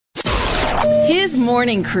His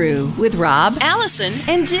morning crew with Rob, Allison,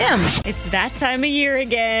 and Jim. It's that time of year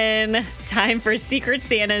again. Time for Secret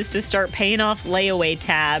Santas to start paying off layaway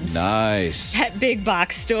tabs. Nice. At big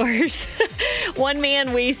box stores. One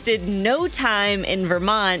man wasted no time in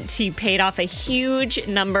Vermont. He paid off a huge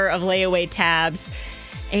number of layaway tabs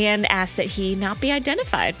and asked that he not be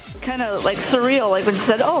identified. Kind of like surreal, like when you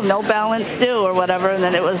said, oh, no balance due or whatever, and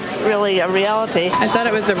then it was really a reality. I thought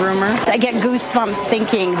it was a rumor. I get goosebumps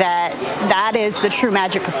thinking that that is the true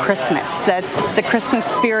magic of Christmas. That's the Christmas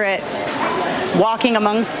spirit walking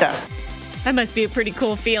amongst us. That must be a pretty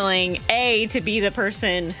cool feeling, A, to be the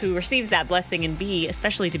person who receives that blessing, and B,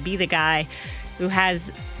 especially to be the guy who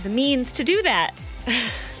has the means to do that.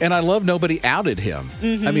 And I love nobody outed him.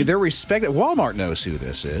 Mm-hmm. I mean, they're respected. Walmart knows who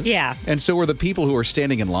this is. Yeah. And so are the people who are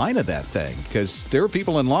standing in line at that thing, because there were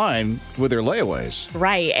people in line with their layaways.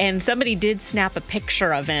 Right. And somebody did snap a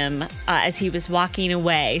picture of him as he was walking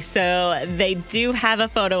away. So they do have a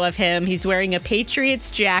photo of him. He's wearing a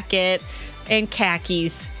Patriots jacket and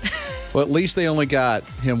khakis. Well, at least they only got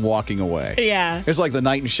him walking away. Yeah. It's like the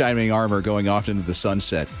knight in shining armor going off into the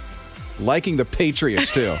sunset. Liking the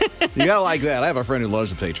Patriots, too. You gotta like that. I have a friend who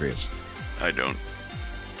loves the Patriots. I don't.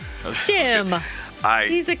 Jim,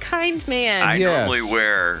 he's a kind man. I normally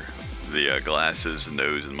wear the glasses,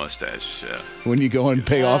 nose, and mustache. When you go and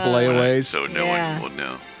pay off layaways? So no one will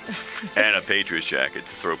know. And a Patriots jacket to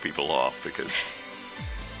throw people off, because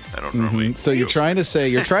I don't normally. So you're trying to say,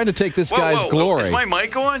 you're trying to take this guy's glory. Is my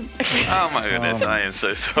mic on? Oh, my goodness. I am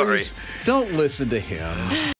so sorry. Please, don't listen to him.